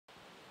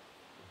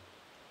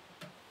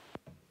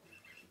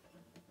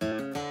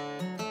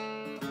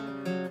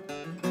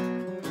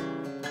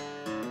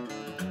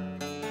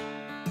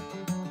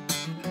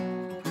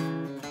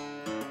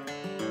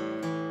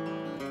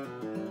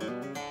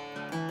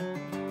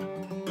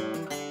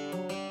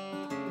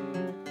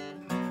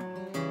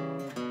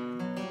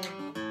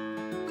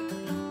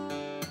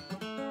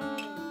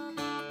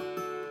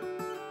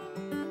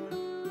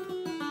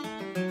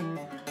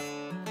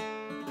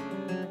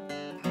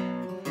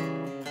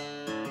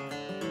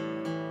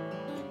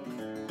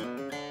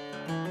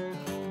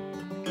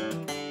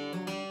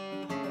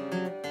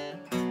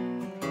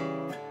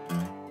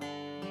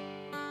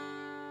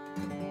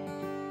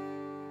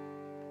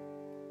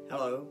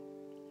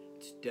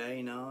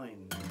day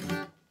 9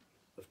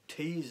 of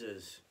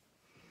teasers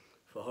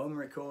for home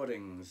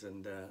recordings,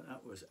 and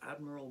that was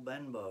Admiral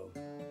Benbow,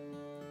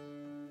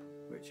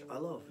 which I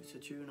love. It's a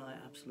tune I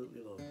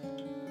absolutely love,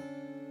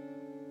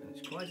 and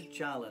it's quite a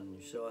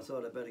challenge, so I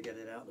thought I'd better get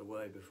it out of the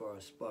way before I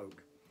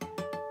spoke.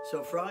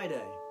 So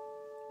Friday,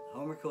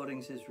 Home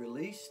Recordings is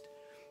released,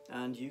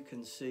 and you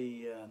can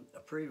see a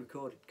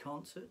pre-recorded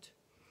concert,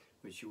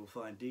 which you will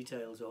find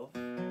details of,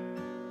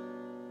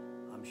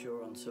 I'm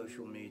sure, on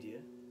social media.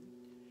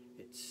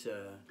 It's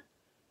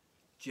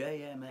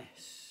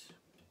JMS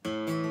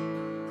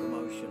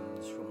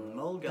Promotions from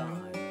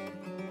Mulgai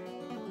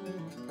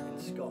in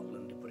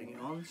Scotland are putting it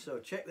on, so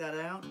check that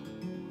out.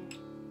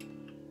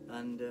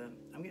 And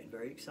I'm getting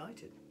very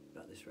excited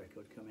about this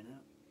record coming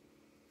out.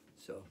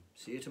 So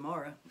see you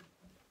tomorrow.